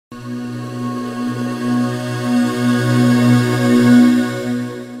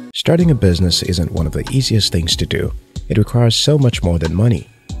Starting a business isn't one of the easiest things to do. It requires so much more than money.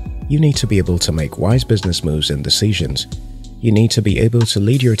 You need to be able to make wise business moves and decisions. You need to be able to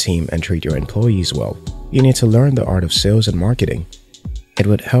lead your team and treat your employees well. You need to learn the art of sales and marketing. It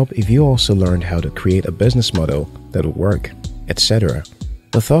would help if you also learned how to create a business model that would work, etc.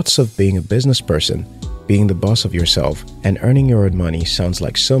 The thoughts of being a business person, being the boss of yourself, and earning your own money sounds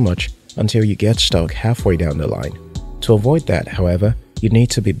like so much until you get stuck halfway down the line. To avoid that, however, you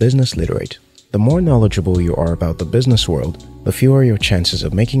need to be business literate. The more knowledgeable you are about the business world, the fewer your chances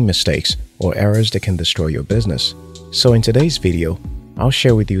of making mistakes or errors that can destroy your business. So in today's video, I'll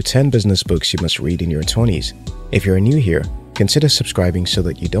share with you 10 business books you must read in your 20s. If you're new here, consider subscribing so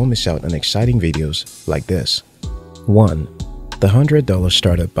that you don't miss out on exciting videos like this. 1. The $100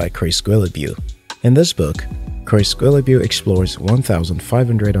 Startup by Chris Guillebeau. In this book, Chris Guillebeau explores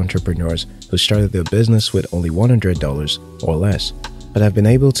 1,500 entrepreneurs who started their business with only $100 or less, but have been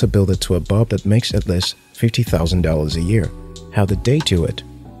able to build it to a bob that makes at least $50,000 a year. How did they do it?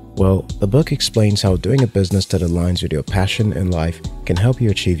 Well, the book explains how doing a business that aligns with your passion in life can help you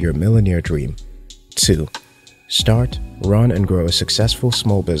achieve your millionaire dream. 2. Start, Run and Grow a Successful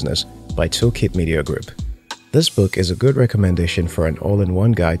Small Business by Toolkit Media Group. This book is a good recommendation for an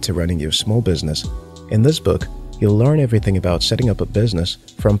all-in-one guide to running your small business. In this book, you'll learn everything about setting up a business,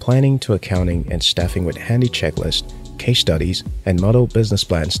 from planning to accounting and staffing with handy checklists, case studies, and model business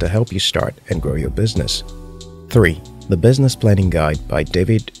plans to help you start and grow your business. 3. The Business Planning Guide by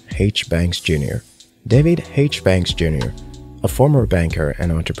David H. Banks Jr. David H. Banks Jr., a former banker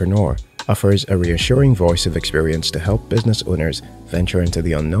and entrepreneur, offers a reassuring voice of experience to help business owners venture into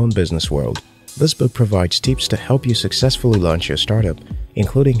the unknown business world. This book provides tips to help you successfully launch your startup,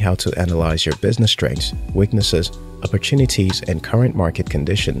 including how to analyze your business strengths, weaknesses, opportunities, and current market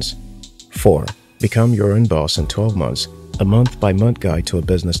conditions. 4. Become Your Own Boss in 12 Months, a month-by-month guide to a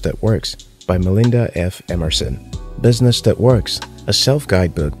business that works by Melinda F. Emerson. Business That Works, a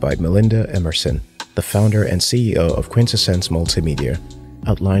self-guidebook by Melinda Emerson, the founder and CEO of Quintessence Multimedia,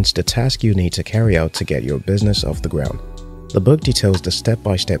 outlines the task you need to carry out to get your business off the ground. The book details the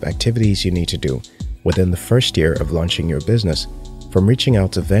step-by-step activities you need to do within the first year of launching your business, from reaching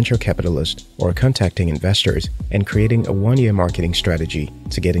out to venture capitalists or contacting investors and creating a one-year marketing strategy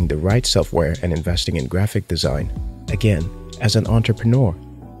to getting the right software and investing in graphic design. Again, as an entrepreneur,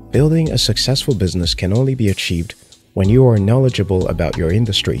 building a successful business can only be achieved when you are knowledgeable about your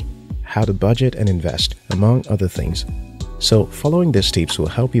industry, how to budget and invest, among other things. So following these tips will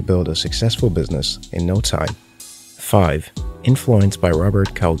help you build a successful business in no time. 5. Influence by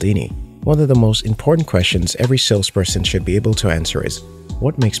Robert Cialdini. One of the most important questions every salesperson should be able to answer is,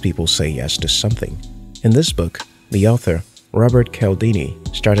 what makes people say yes to something? In this book, the author, Robert Cialdini,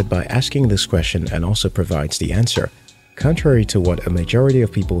 started by asking this question and also provides the answer. Contrary to what a majority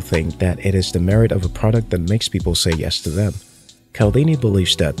of people think, that it is the merit of a product that makes people say yes to them, Cialdini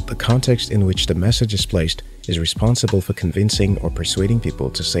believes that the context in which the message is placed is responsible for convincing or persuading people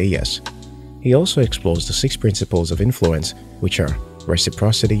to say yes. He also explores the 6 principles of influence, which are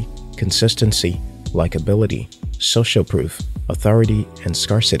reciprocity, consistency, likability, social proof, authority, and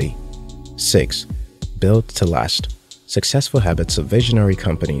scarcity. 6. Build to Last. Successful Habits of Visionary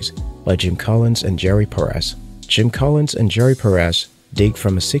Companies by Jim Collins and Jerry Porras. Jim Collins and Jerry Porras dig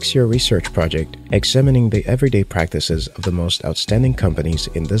from a 6-year research project examining the everyday practices of the most outstanding companies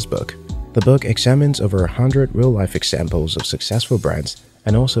in this book. The book examines over 100 real-life examples of successful brands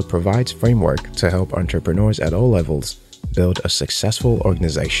and also provides framework to help entrepreneurs at all levels build a successful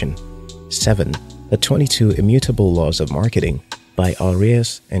organization. 7. The 22 Immutable Laws of Marketing by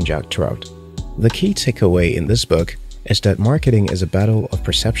Aureus and Jack Trout. The key takeaway in this book is that marketing is a battle of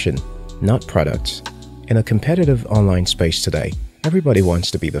perception, not products. In a competitive online space today, everybody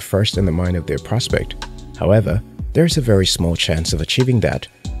wants to be the first in the mind of their prospect. However, there's a very small chance of achieving that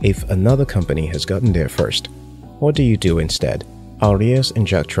if another company has gotten there first. What do you do instead? Aureus and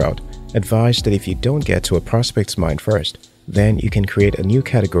Jack Trout advise that if you don't get to a prospect's mind first, then you can create a new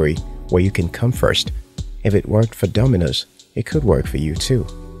category where you can come first. If it worked for Domino's, it could work for you too.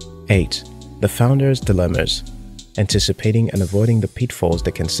 8. The Founder's Dilemmas. Anticipating and Avoiding the Pitfalls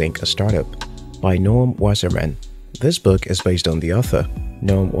That Can Sink a Startup by Noam Wasserman. This book is based on the author,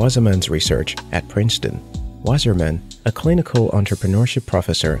 Noam Wasserman's research at Princeton. Wasserman, a clinical entrepreneurship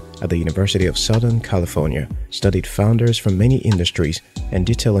professor at the University of Southern California, studied founders from many industries and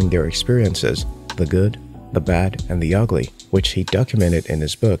detailing their experiences, the good, the bad, and the ugly, which he documented in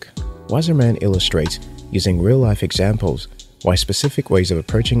his book. Wasserman illustrates, using real-life examples, why specific ways of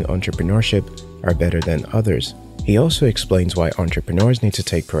approaching entrepreneurship are better than others. He also explains why entrepreneurs need to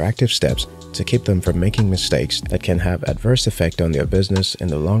take proactive steps to keep them from making mistakes that can have adverse effect on their business in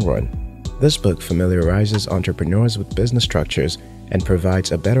the long run. This book familiarizes entrepreneurs with business structures and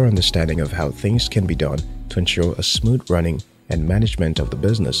provides a better understanding of how things can be done to ensure a smooth running and management of the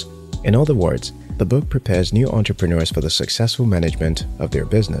business. In other words, the book prepares new entrepreneurs for the successful management of their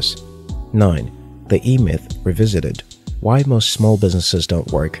business. 9. The E-Myth Revisited: Why Most Small Businesses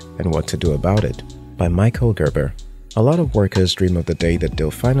Don't Work and What to Do About It, by Michael Gerber. A lot of workers dream of the day that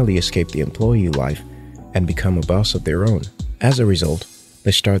they'll finally escape the employee life and become a boss of their own. As a result,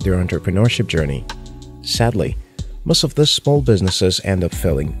 they start their entrepreneurship journey. Sadly, most of these small businesses end up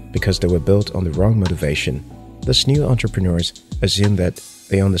failing because they were built on the wrong motivation. These new entrepreneurs assume that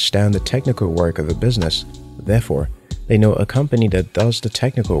they understand the technical work of a business. Therefore, they know a company that does the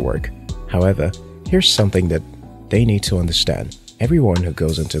technical work. However, here's something that they need to understand. Everyone who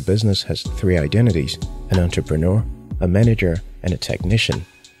goes into business has 3 identities: an entrepreneur, a manager, and a technician.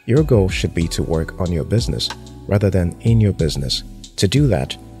 Your goal should be to work on your business rather than in your business. To do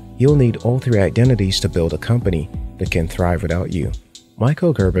that, you'll need all 3 identities to build a company that can thrive without you.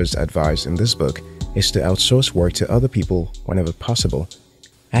 Michael Gerber's advice in this book is to outsource work to other people whenever possible.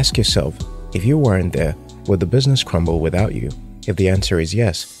 Ask yourself, if you weren't there, would the business crumble without you? If the answer is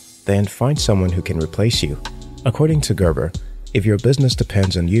yes, then find someone who can replace you. According to Gerber, if your business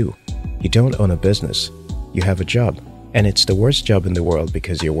depends on you, you don't own a business. You have a job, and it's the worst job in the world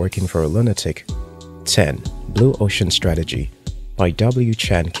because you're working for a lunatic. 10. Blue Ocean Strategy, by W.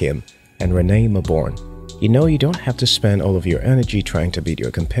 Chan Kim and Renee Maborn. You know, you don't have to spend all of your energy trying to beat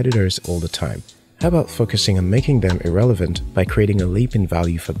your competitors all the time. How about focusing on making them irrelevant by creating a leap in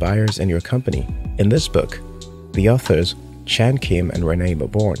value for buyers in your company? In this book, the authors, Chan Kim and Renee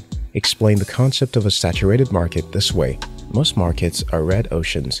Maborn, explain the concept of a saturated market this way. Most markets are red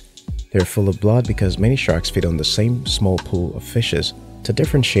oceans. They're full of blood because many sharks feed on the same small pool of fishes. To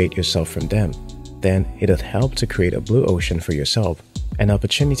differentiate yourself from them, then it'll help to create a blue ocean for yourself, an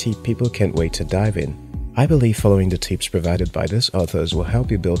opportunity people can't wait to dive in. I believe following the tips provided by these authors will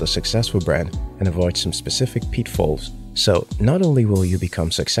help you build a successful brand and avoid some specific pitfalls. So not only will you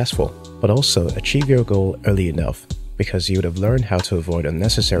become successful, but also achieve your goal early enough because you would have learned how to avoid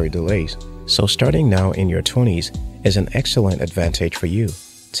unnecessary delays. So starting now in your 20s is an excellent advantage for you.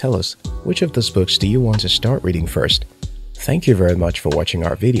 Tell us, which of these books do you want to start reading first? Thank you very much for watching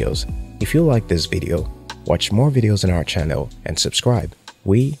our videos. If you like this video, watch more videos on our channel and subscribe.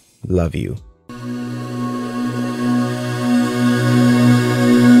 We love you.